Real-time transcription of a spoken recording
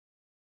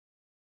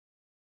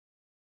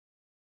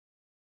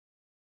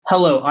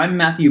Hello, I'm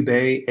Matthew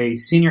Bay, a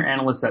senior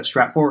analyst at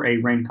Stratfor,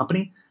 a RAIN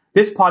company.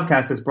 This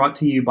podcast is brought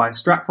to you by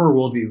Stratfor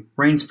Worldview,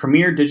 RAIN's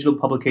premier digital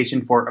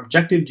publication for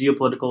objective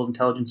geopolitical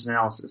intelligence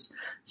analysis.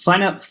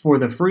 Sign up for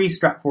the free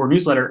Stratfor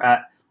newsletter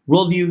at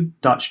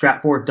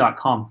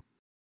worldview.stratfor.com.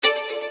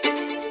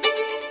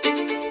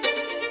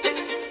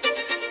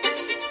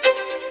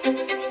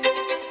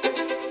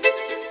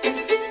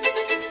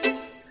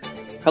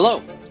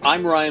 Hello,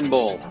 I'm Ryan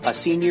Bohl, a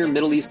senior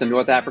Middle East and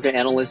North Africa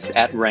analyst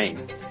at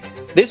RAIN.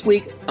 This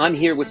week, I'm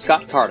here with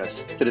Scott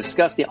Curtis to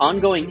discuss the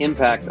ongoing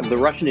impact of the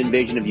Russian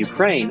invasion of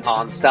Ukraine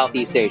on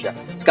Southeast Asia.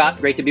 Scott,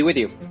 great to be with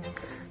you.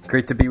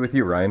 Great to be with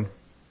you, Ryan.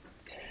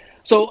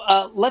 So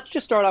let's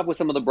just start off with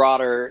some of the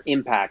broader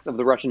impacts of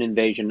the Russian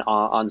invasion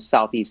on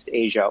Southeast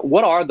Asia.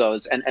 What are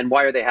those and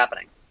why are they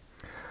happening?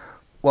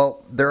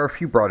 Well, there are a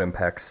few broad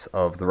impacts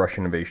of the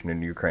Russian invasion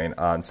in Ukraine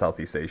on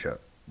Southeast Asia.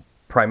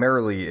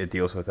 Primarily, it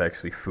deals with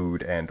actually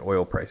food and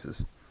oil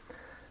prices.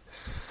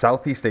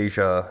 Southeast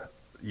Asia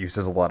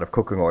uses a lot of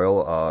cooking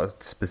oil,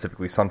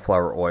 specifically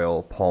sunflower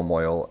oil, palm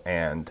oil,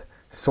 and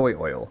soy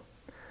oil.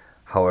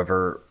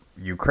 However,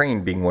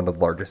 Ukraine, being one of the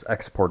largest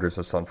exporters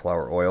of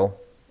sunflower oil,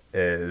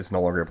 is no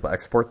longer able to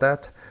export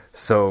that.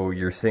 So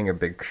you're seeing a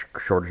big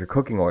shortage of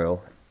cooking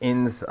oil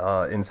in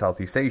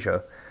Southeast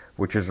Asia,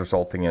 which is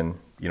resulting in,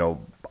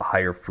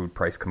 higher food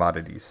price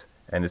commodities,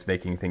 and is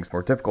making things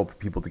more difficult for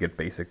people to get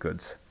basic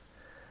goods.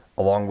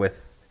 Along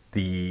with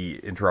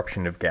the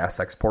interruption of gas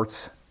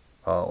exports,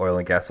 oil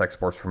and gas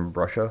exports from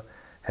Russia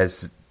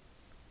has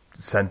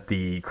sent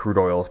the crude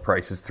oil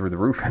prices through the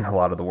roof in a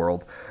lot of the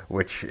world,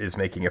 which is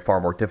making it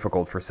far more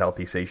difficult for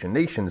Southeast Asian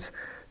nations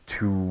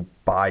to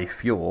buy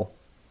fuel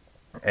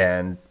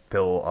and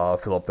fill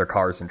up their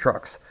cars and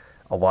trucks.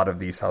 A lot of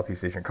these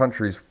Southeast Asian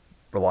countries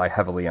rely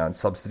heavily on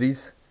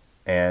subsidies,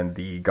 and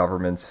the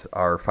governments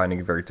are finding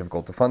it very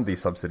difficult to fund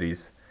these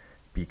subsidies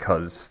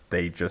because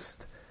they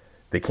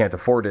can't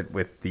afford it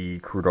with the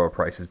crude oil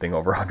prices being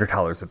over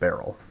 $100 a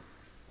barrel.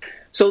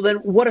 So then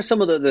what are some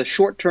of the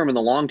short-term and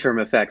the long-term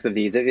effects of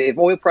these? If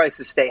oil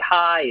prices stay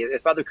high,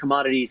 if other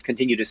commodities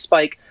continue to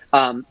spike,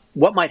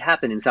 what might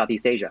happen in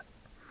Southeast Asia?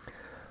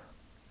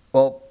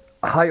 Well,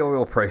 high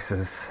oil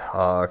prices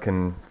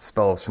can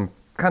spell some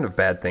kind of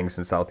bad things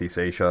in Southeast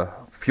Asia.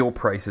 Fuel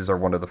prices are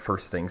one of the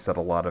first things that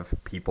a lot of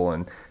people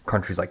in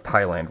countries like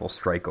Thailand will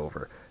strike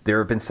over. There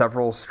have been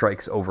several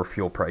strikes over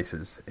fuel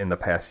prices in the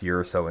past year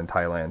or so in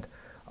Thailand,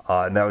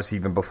 and that was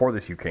even before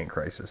this Ukraine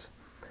crisis.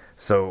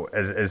 So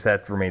as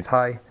that remains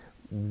high,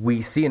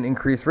 we see an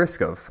increased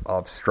risk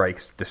of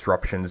strikes,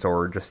 disruptions,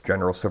 or just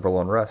general civil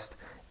unrest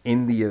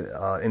in the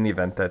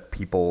event that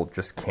people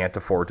just can't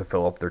afford to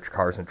fill up their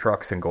cars and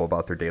trucks and go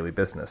about their daily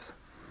business.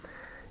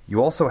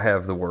 You also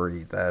have the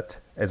worry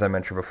that, as I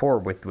mentioned before,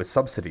 with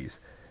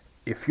subsidies,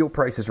 if fuel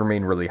prices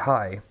remain really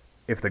high,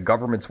 if the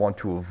governments want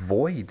to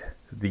avoid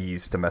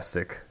these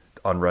domestic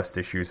unrest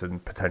issues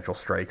and potential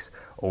strikes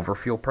over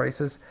fuel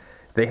prices,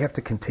 they have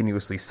to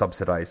continuously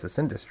subsidize this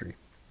industry,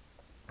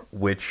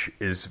 which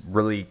is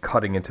really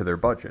cutting into their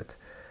budget.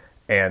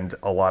 And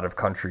a lot of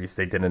countries,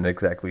 they didn't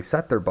exactly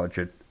set their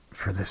budget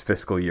for this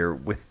fiscal year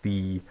with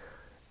the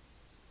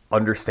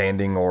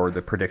understanding or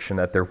the prediction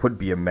that there would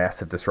be a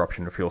massive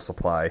disruption of fuel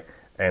supply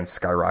and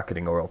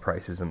skyrocketing oil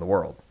prices in the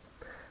world.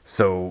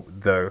 So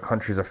the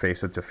countries are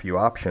faced with a few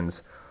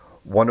options,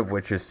 one of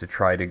which is to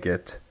try to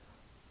get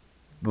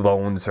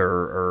loans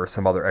or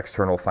some other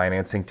external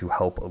financing to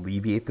help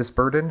alleviate this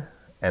burden,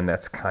 and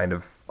that's kind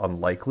of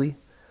unlikely.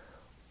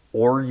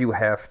 Or you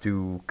have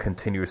to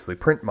continuously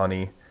print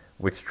money,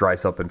 which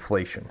drives up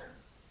inflation.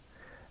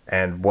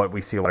 And what we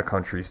see a lot of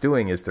countries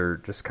doing is they're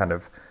just kind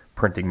of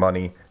printing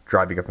money,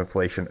 driving up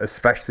inflation,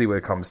 especially when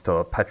it comes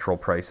to petrol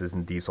prices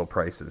and diesel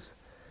prices.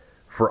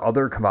 For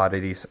other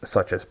commodities,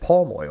 such as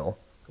palm oil,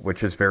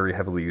 which is very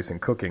heavily used in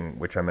cooking,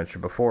 which I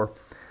mentioned before,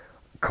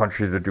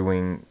 countries are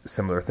doing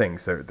similar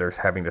things. They're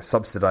having to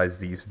subsidize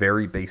these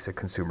very basic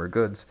consumer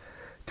goods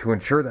to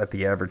ensure that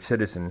the average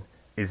citizen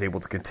is able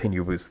to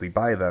continuously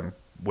buy them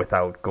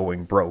without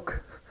going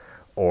broke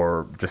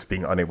or just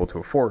being unable to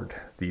afford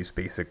these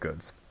basic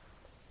goods.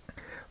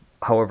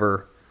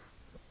 However,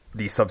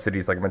 these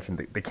subsidies, like I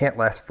mentioned, they can't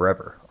last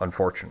forever,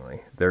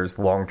 unfortunately. There's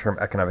long-term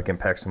economic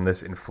impacts from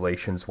this.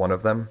 Inflation's one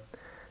of them.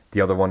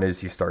 The other one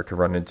is you start to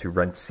run into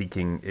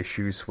rent-seeking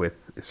issues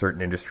with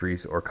certain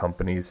industries or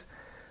companies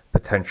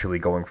potentially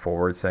going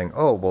forward saying,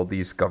 oh, well,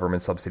 these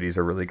government subsidies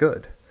are really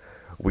good.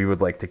 We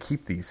would like to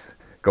keep these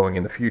going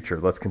in the future.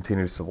 Let's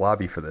continue to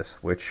lobby for this,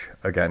 which,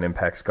 again,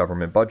 impacts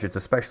government budgets,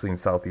 especially in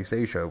Southeast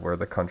Asia, where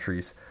the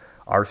countries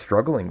are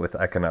struggling with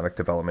economic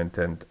development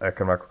and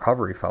economic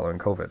recovery following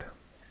COVID.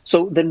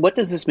 So then what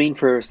does this mean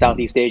for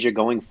Southeast Asia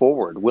going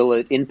forward? Will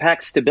it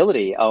impact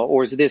stability,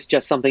 or is this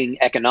just something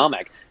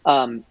economic?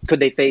 Could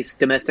they face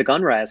domestic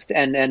unrest?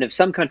 And if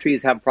some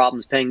countries have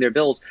problems paying their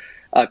bills,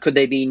 could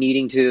they be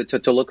needing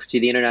to look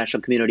to the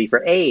international community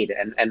for aid?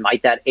 And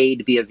might that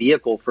aid be a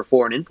vehicle for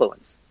foreign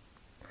influence?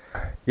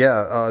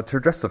 Yeah, to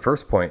address the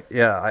first point,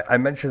 I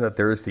mentioned that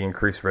there is the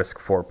increased risk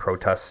for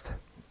protest.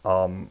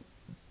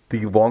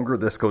 The longer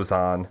this goes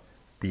on,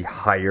 the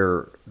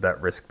higher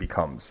that risk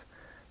becomes.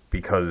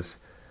 Because,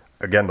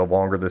 again, the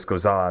longer this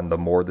goes on, the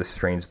more this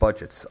strains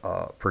budgets.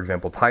 For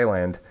example,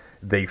 Thailand,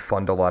 they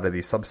fund a lot of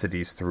these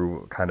subsidies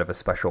through kind of a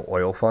special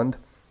oil fund,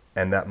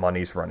 and that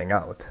money's running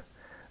out.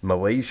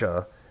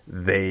 Malaysia,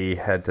 they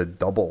had to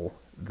double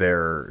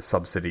their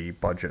subsidy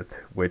budget,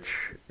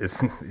 which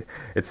is,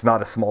 it's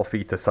not a small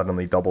feat to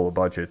suddenly double a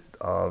budget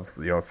of,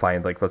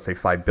 find like, let's say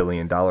 $5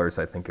 billion,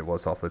 I think it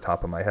was off the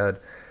top of my head,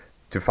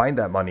 to find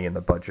that money in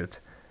the budget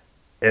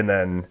and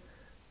then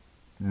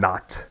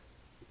not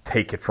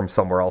take it from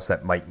somewhere else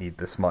that might need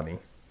this money.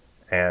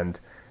 And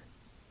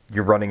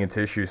you're running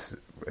into issues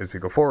as we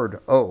go forward.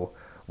 Oh,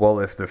 well,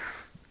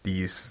 if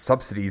these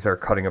subsidies are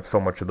cutting up so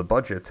much of the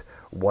budget,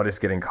 what is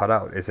getting cut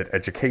out? Is it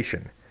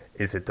education?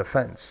 Is it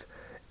defense?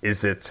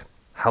 Is it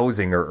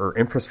housing or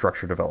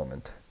infrastructure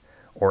development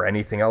or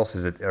anything else?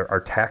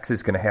 Are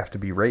taxes going to have to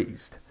be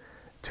raised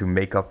to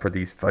make up for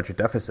these budget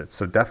deficits?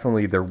 So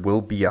definitely there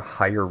will be a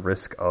higher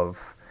risk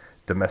of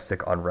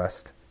domestic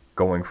unrest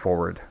going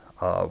forward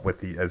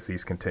as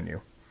these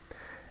continue.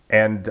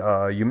 And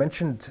you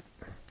mentioned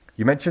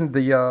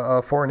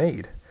the foreign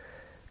aid.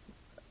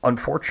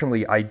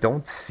 Unfortunately, I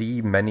don't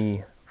see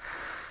many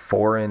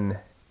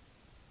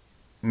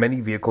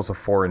vehicles of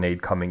foreign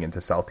aid coming into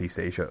Southeast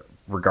Asia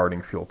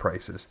regarding fuel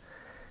prices.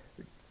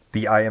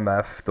 The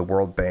IMF, the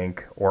World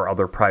Bank, or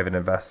other private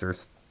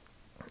investors,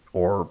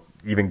 or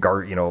even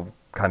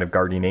kind of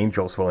guardian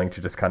angels willing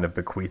to just kind of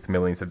bequeath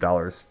millions of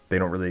dollars, they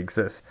don't really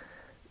exist.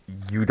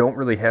 You don't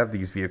really have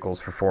these vehicles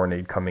for foreign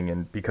aid coming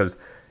in because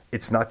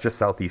it's not just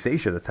Southeast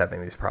Asia that's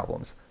having these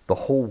problems. The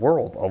whole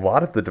world, a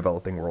lot of the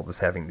developing world is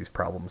having these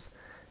problems.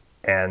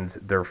 And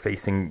they're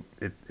facing,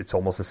 it's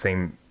almost the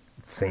same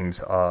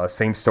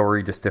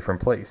story, just different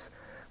place.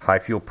 High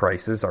fuel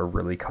prices are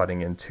really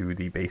cutting into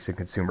the basic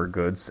consumer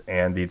goods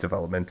and the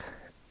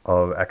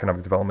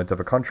economic development of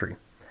a country.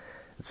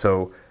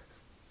 So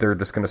they're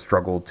just going to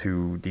struggle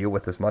to deal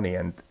with this money.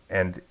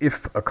 And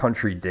if a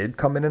country did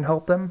come in and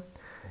help them,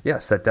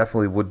 yes, that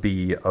definitely would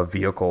be a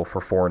vehicle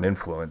for foreign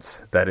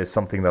influence. That is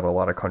something that a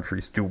lot of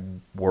countries do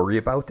worry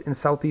about in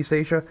Southeast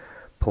Asia.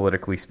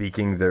 Politically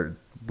speaking,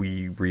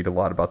 we read a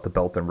lot about the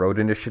Belt and Road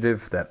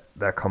Initiative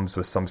that comes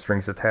with some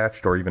strings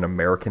attached, or even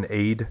American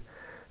aid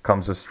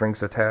comes with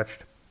strings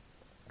attached.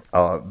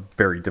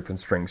 Very different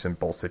strings in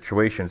both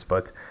situations,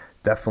 but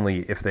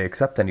definitely if they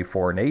accept any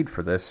foreign aid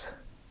for this,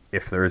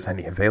 if there is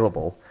any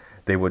available,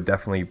 they would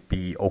definitely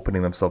be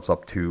opening themselves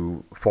up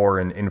to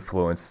foreign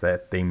influence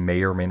that they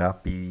may or may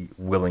not be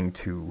willing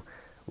to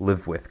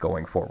live with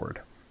going forward.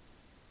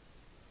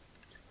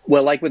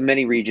 Well, like with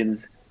many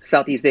regions,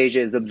 Southeast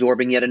Asia is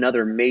absorbing yet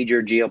another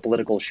major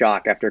geopolitical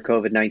shock after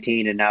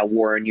COVID-19 and now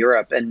war in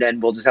Europe. And then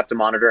we'll just have to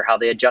monitor how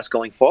they adjust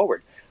going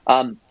forward.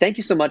 Thank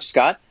you so much,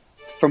 Scott.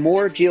 For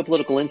more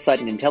geopolitical insight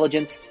and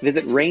intelligence,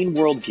 visit RAIN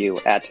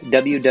Worldview at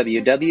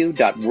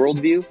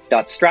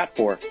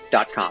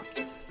www.worldview.stratfor.com.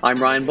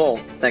 I'm Ryan Bull.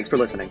 Thanks for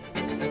listening.